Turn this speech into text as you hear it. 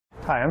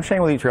Hi, I'm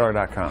Shane with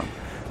eTrailer.com.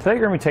 Today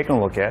you're going to be taking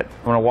a look at,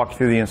 I'm going to walk you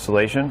through the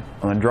installation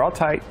on a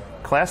Draw-Tite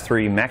Class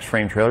 3 max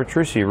frame trailer to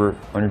receiver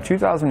on your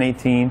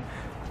 2018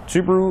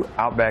 Subaru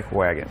Outback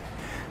Wagon.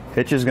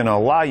 Hitch is going to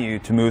allow you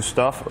to move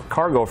stuff or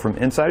cargo from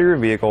inside of your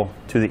vehicle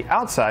to the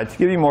outside to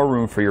give you more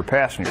room for your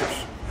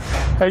passengers.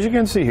 As you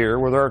can see here,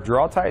 with our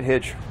Draw-Tite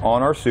hitch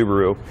on our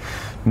Subaru,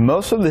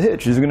 most of the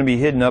hitch is going to be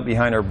hidden up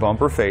behind our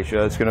bumper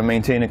fascia. It's going to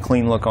maintain a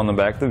clean look on the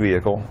back of the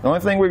vehicle. The only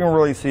thing we can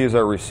really see is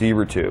our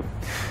receiver tube.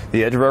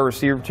 The edge of our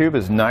receiver tube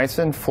is nice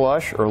and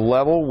flush or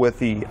level with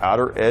the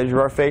outer edge of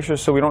our fascia,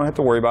 so we don't have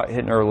to worry about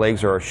hitting our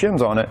legs or our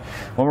shins on it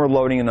when we're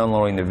loading and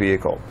unloading the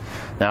vehicle.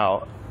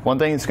 Now, one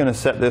thing that's going to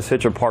set this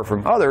hitch apart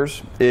from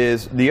others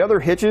is the other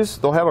hitches,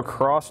 they'll have a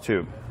cross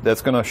tube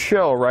that's going to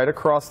show right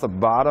across the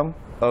bottom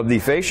of the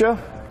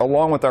fascia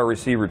along with our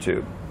receiver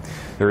tube.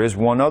 There is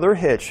one other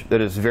hitch that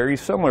is very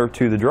similar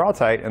to the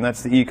Draw-Tite, and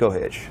that's the Eco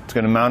hitch. It's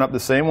going to mount up the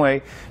same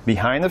way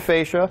behind the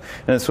fascia,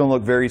 and it's going to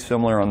look very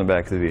similar on the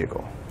back of the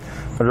vehicle.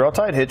 The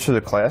Draw-Tite hitch is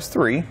a Class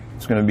 3.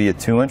 It's going to be a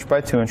 2"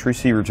 by 2"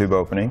 receiver tube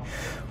opening.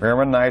 We're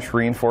going to have a nice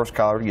reinforced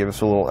collar to give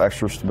us a little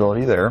extra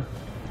stability there.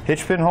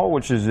 Hitch pin hole,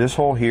 which is this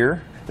hole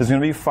here, is going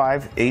to be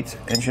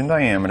 5/8 inch in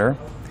diameter.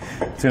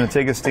 It's going to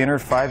take a standard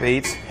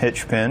 5/8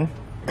 hitch pin.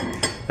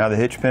 Now the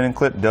hitch pin and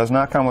clip does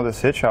not come with this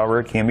hitch,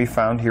 however it can be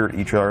found here at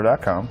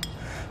eTrailer.com.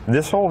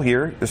 This hole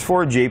here is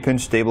for a J-pin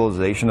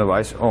stabilization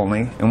device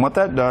only, and what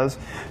that does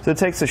is it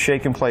takes the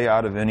shake and play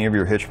out of any of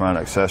your hitch mount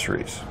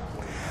accessories.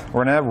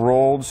 We're going to have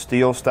rolled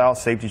steel style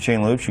safety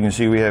chain loops. You can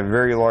see we have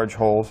very large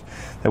holes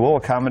that will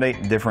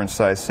accommodate different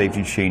size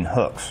safety chain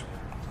hooks.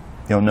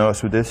 You'll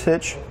notice with this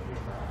hitch,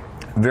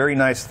 very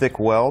nice thick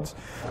welds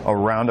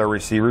around our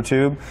receiver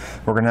tube.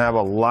 We're going to have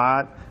a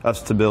lot of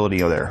stability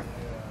there.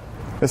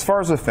 As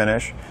far as the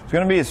finish, it's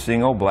going to be a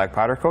single black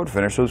powder coat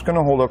finish, so it's going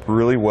to hold up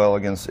really well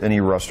against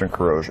any rust and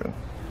corrosion.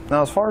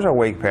 Now, as far as our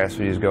weight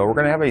capacities go, we're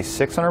going to have a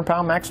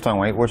 600-pound max tongue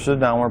weight, which is the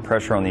downward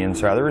pressure on the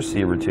inside of the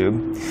receiver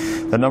tube.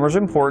 The number's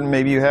important.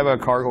 Maybe you have a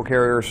cargo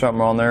carrier or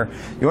something on there.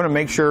 You want to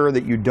make sure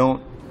that you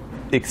don't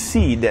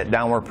exceed that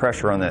downward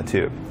pressure on that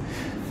tube.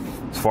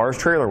 As far as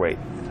trailer weight,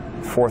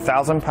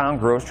 4,000-pound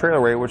gross trailer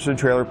weight, which is the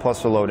trailer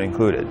plus the load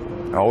included.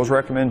 I always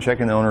recommend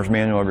checking the owner's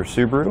manual of your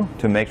Subaru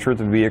to make sure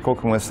the vehicle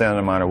can withstand the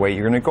amount of weight.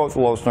 You're going to go with the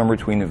lowest number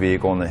between the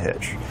vehicle and the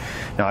hitch.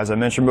 Now, as I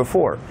mentioned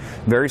before,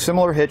 very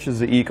similar hitch is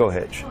the Eco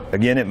hitch.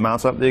 Again, it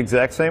mounts up the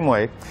exact same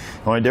way.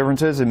 The only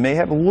difference is it may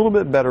have a little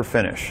bit better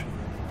finish.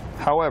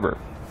 However,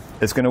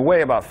 it's going to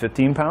weigh about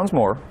 15 pounds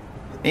more,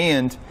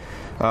 and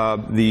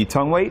the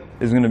tongue weight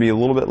is going to be a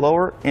little bit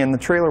lower, and the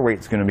trailer weight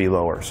is going to be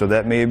lower. So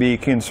that may be a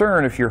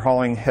concern if you're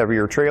hauling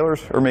heavier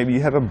trailers, or maybe you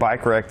have a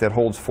bike rack that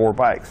holds 4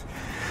 bikes.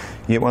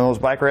 You get one of those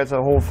bike racks that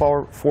hold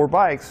four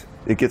bikes,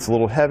 it gets a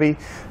little heavy,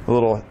 a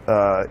little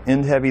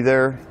end heavy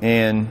there,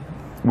 and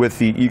with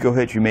the Eco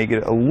hitch you may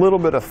get a little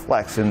bit of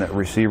flex in that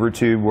receiver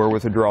tube, where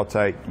with the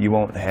Draw-Tite you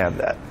won't have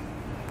that.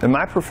 In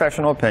my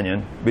professional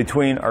opinion,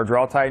 between our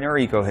Draw-Tite and our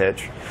Eco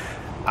hitch,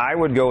 I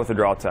would go with the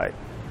Draw-Tite.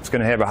 It's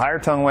going to have a higher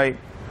tongue weight,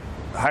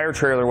 higher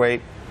trailer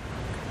weight,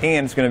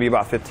 and it's going to be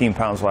about 15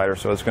 pounds lighter,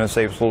 so it's going to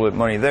save us a little bit of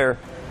money there,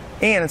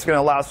 and it's going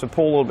to allow us to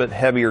pull a little bit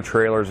heavier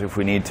trailers if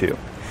we need to.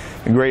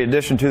 A great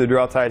addition to the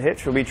Draw-Tite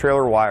hitch will be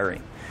trailer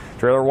wiring.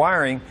 Trailer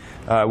wiring,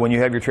 when you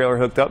have your trailer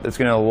hooked up, it's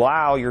going to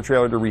allow your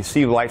trailer to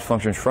receive light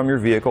functions from your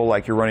vehicle,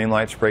 like your running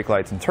lights, brake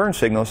lights, and turn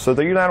signals, so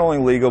that you're not only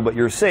legal, but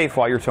you're safe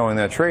while you're towing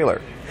that trailer.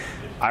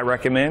 I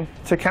recommend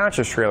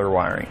Conscious trailer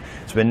wiring.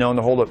 It's been known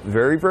to hold up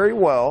very, very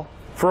well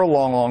for a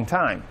long, long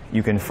time.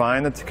 You can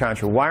find the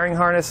Conscious wiring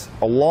harness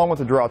along with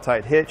the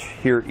Draw-Tite hitch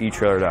here at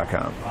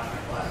eTrailer.com.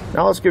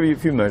 Now let's give you a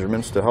few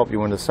measurements to help you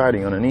when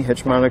deciding on any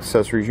hitch mount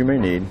accessories you may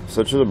need,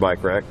 such as a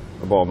bike rack,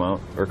 a ball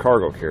mount, or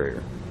cargo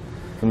carrier.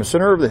 From the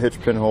center of the hitch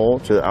pin hole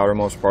to the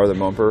outermost part of the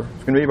bumper,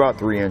 it's going to be about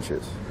 3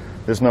 inches.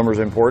 This number is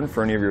important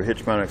for any of your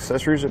hitch mount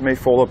accessories that may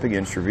fold up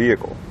against your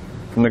vehicle.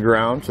 From the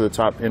ground to the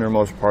top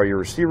innermost part of your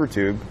receiver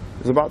tube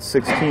is about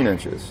 16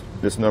 inches.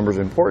 This number is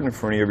important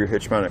for any of your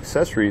hitch mount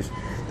accessories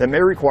that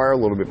may require a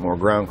little bit more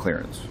ground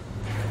clearance.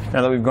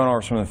 Now that we've gone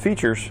over some of the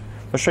features,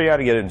 let's show you how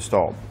to get it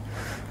installed.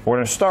 We're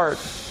going to start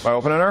by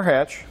opening our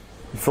hatch,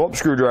 Phillips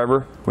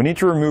screwdriver. We need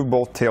to remove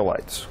both tail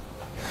lights.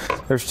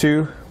 There's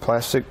 2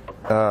 plastic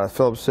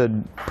Phillips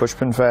head push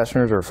pin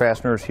fasteners, or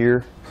fasteners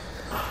here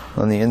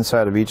on the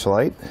inside of each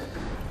light,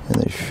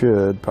 and they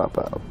should pop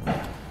out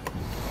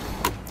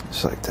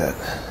just like that.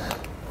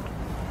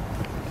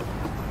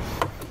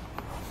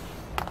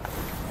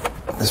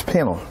 This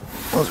panel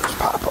will just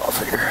pop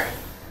off here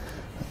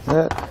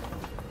like that.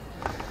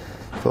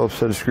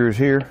 Phillips head screws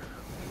here.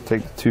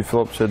 Take the 2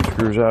 Phillips head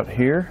screws out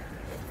here.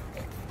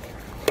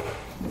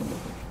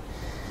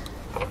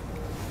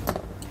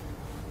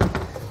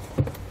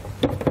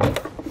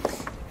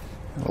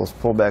 Let's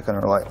pull back on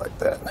our light like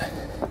that.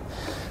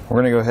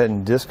 We're going to go ahead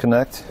and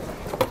disconnect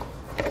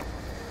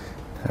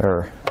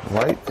our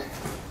light.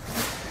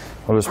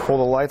 We'll just pull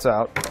the lights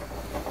out.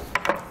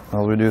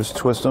 All we do is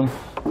twist them.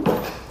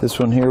 This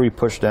one here we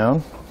push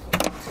down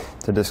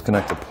to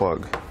disconnect the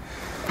plug.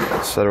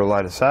 Set our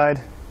light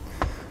aside.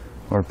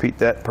 We'll repeat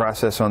that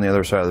process on the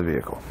other side of the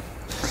vehicle.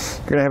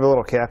 You're going to have a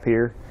little cap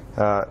here.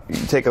 You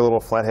can take a little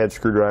flathead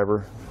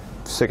screwdriver,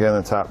 stick it on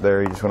the top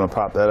there. You just want to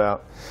pop that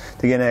out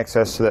to gain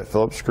access to that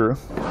Phillips screw.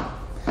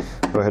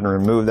 Go ahead and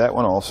remove that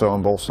one also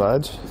on both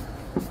sides.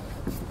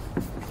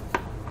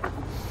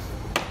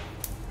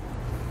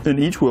 In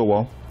each wheel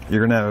well,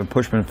 you're going to have a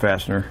pushpin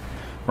fastener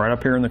right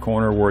up here in the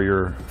corner where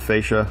your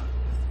fascia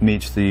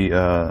meets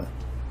the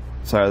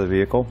side of the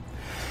vehicle.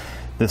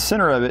 The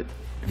center of it,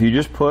 if you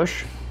just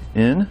push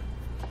in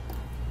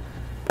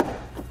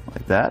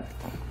like that,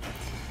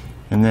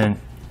 and then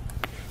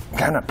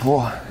kind of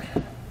pull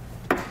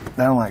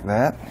down like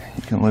that,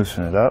 you can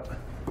loosen it up.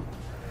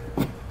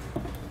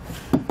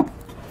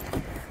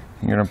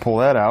 You're going to pull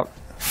that out.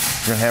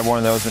 You're going to have one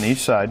of those on each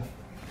side.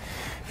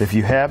 If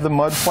you have the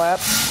mud flap,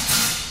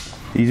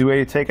 easy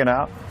way to take it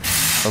out,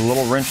 a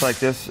little wrench like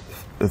this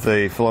with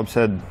a Phillips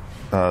head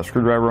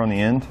screwdriver on the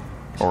end,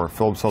 or a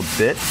Phillips head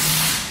bit.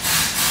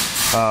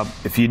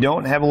 If you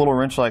don't have a little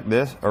wrench like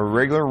this, a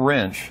regular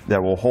wrench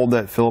that will hold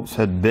that Phillips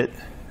head bit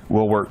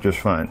will work just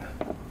fine.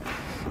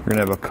 You're going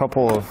to have a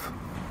couple of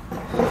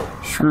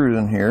screws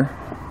in here.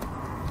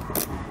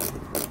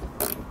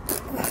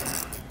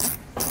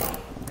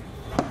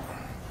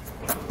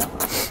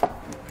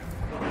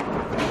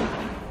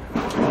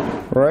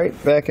 Right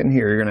back in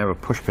here, you're going to have a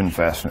pushpin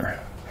fastener.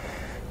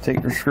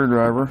 Take your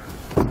screwdriver,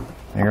 and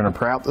you're going to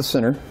pry out the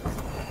center,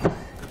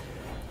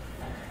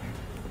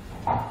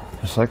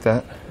 just like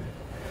that.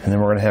 And then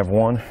we're going to have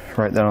one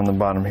right down on the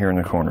bottom here in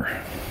the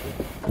corner.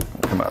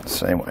 It'll come out the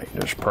same way.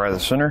 Just pry the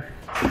center,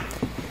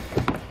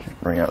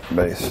 bring out the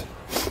base.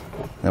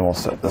 Then we'll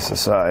set this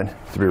aside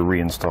to be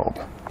reinstalled.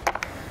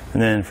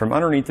 And then from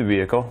underneath the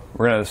vehicle,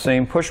 we're going to have the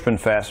same pushpin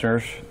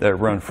fasteners that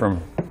run from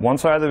one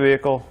side of the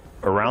vehicle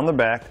around the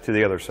back to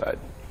the other side.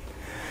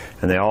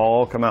 And they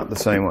all come out the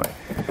same way.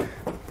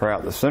 Pry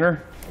out the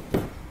center,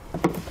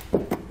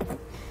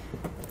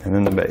 and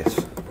then the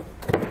base.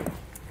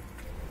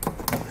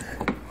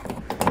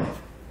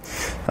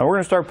 Now we're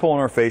going to start pulling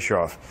our fascia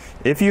off.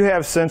 If you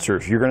have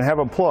sensors, you're going to have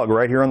a plug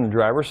right here on the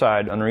driver's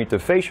side underneath the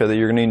fascia that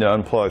you're going to need to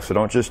unplug, so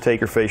don't just take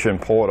your fascia and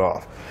pull it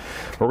off.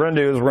 What we're going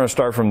to do is we're going to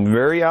start from the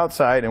very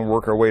outside and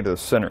work our way to the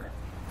center.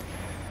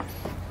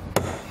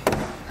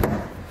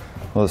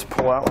 We'll just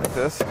pull out like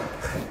this.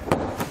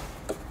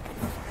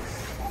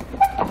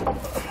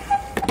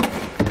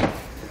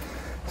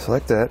 Just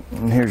like that,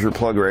 and here's your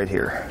plug right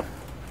here.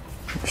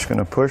 Just going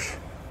to push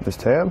this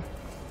tab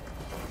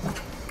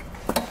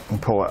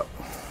and pull out.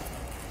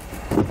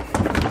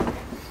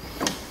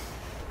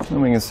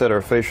 Then we can set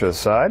our fascia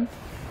aside,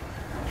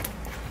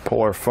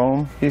 pull our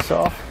foam piece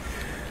off,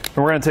 and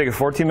we're going to take a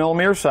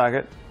 14mm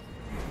socket,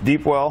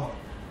 deep well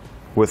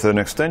with an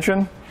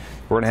extension.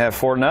 We're going to have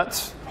 4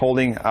 nuts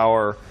holding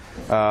our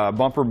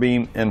bumper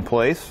beam in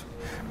place.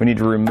 We need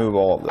to remove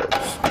all of those.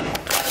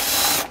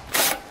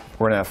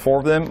 We're going to have 4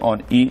 of them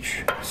on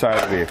each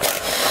side of the vehicle.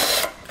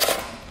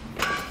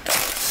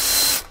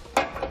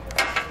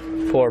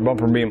 Pull our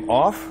bumper beam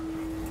off.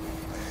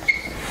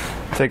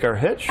 Take our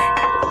hitch.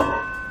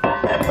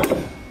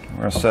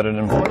 We're going to set it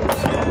in place.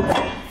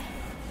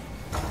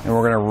 And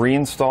we're going to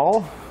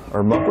reinstall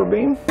our bumper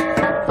beam.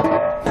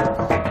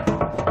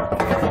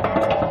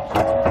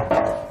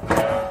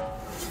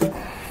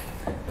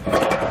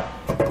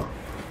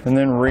 And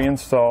then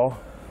reinstall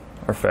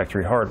our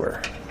factory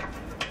hardware.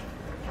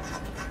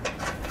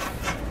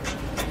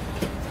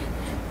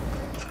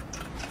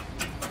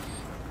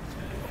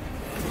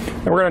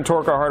 And we're going to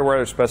torque our hardware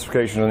to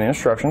specifications in the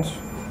instructions.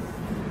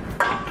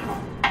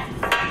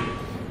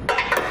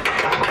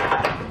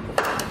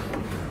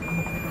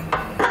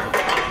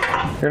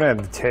 You're going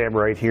to have the tab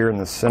right here in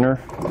the center.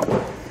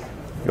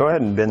 Go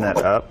ahead and bend that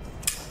up.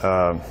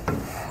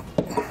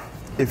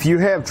 If you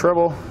have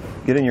trouble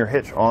getting your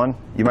hitch on,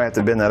 you might have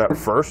to bend that up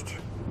first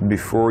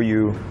before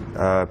you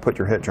put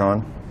your hitch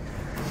on.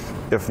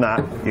 If not,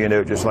 you can do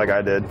it just like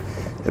I did.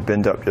 It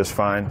bent up just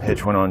fine,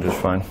 hitch went on just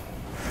fine.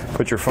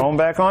 Put your foam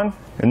back on,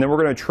 and then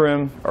we're going to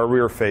trim our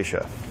rear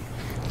fascia.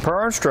 Per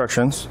our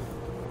instructions,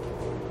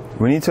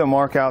 we need to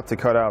mark out the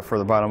cutout for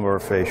the bottom of our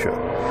fascia.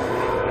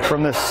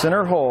 From the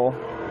center hole,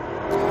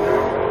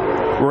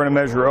 we're going to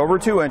measure over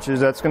 2 inches.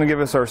 That's going to give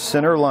us our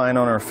center line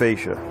on our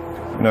fascia.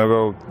 Now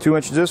go 2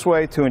 inches this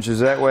way, 2 inches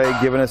that way,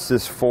 giving us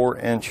this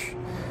 4-inch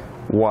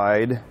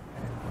wide,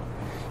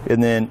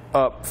 and then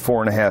up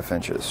 4.5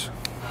 inches.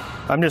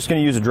 I'm just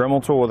going to use a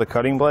Dremel tool with a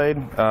cutting blade.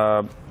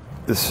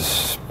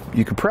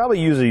 You could probably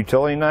use a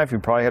utility knife. You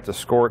probably have to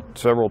score it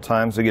several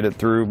times to get it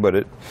through, but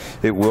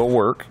it will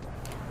work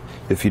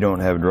if you don't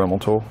have a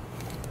Dremel tool.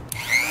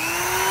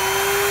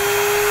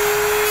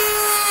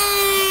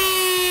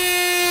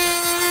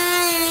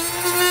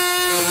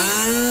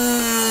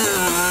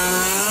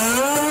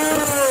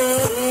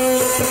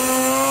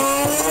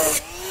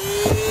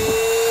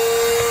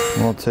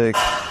 We'll take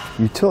a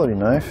utility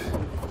knife.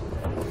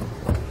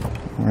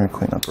 I'm going to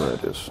clean up the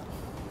edges.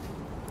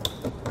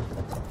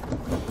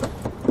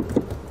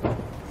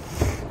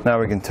 Now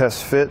we can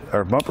test fit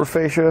our bumper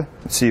fascia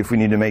and see if we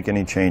need to make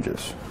any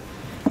changes.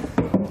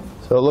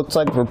 So it looks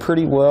like we're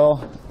pretty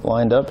well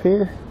lined up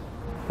here.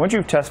 Once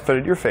you've test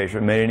fitted your fascia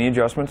and made any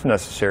adjustments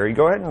necessary,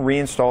 go ahead and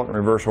reinstall it in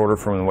reverse order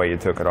from the way you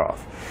took it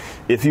off.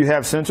 If you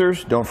have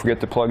sensors, don't forget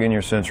to plug in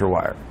your sensor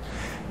wire.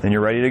 Then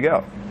you're ready to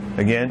go.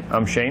 Again,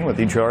 I'm Shane with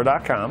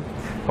eTrailer.com.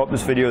 Hope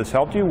this video has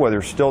helped you,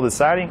 whether still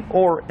deciding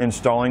or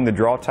installing the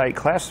Draw-Tite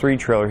Class 3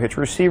 trailer hitch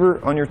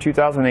receiver on your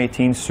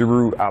 2018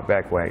 Subaru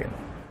Outback wagon.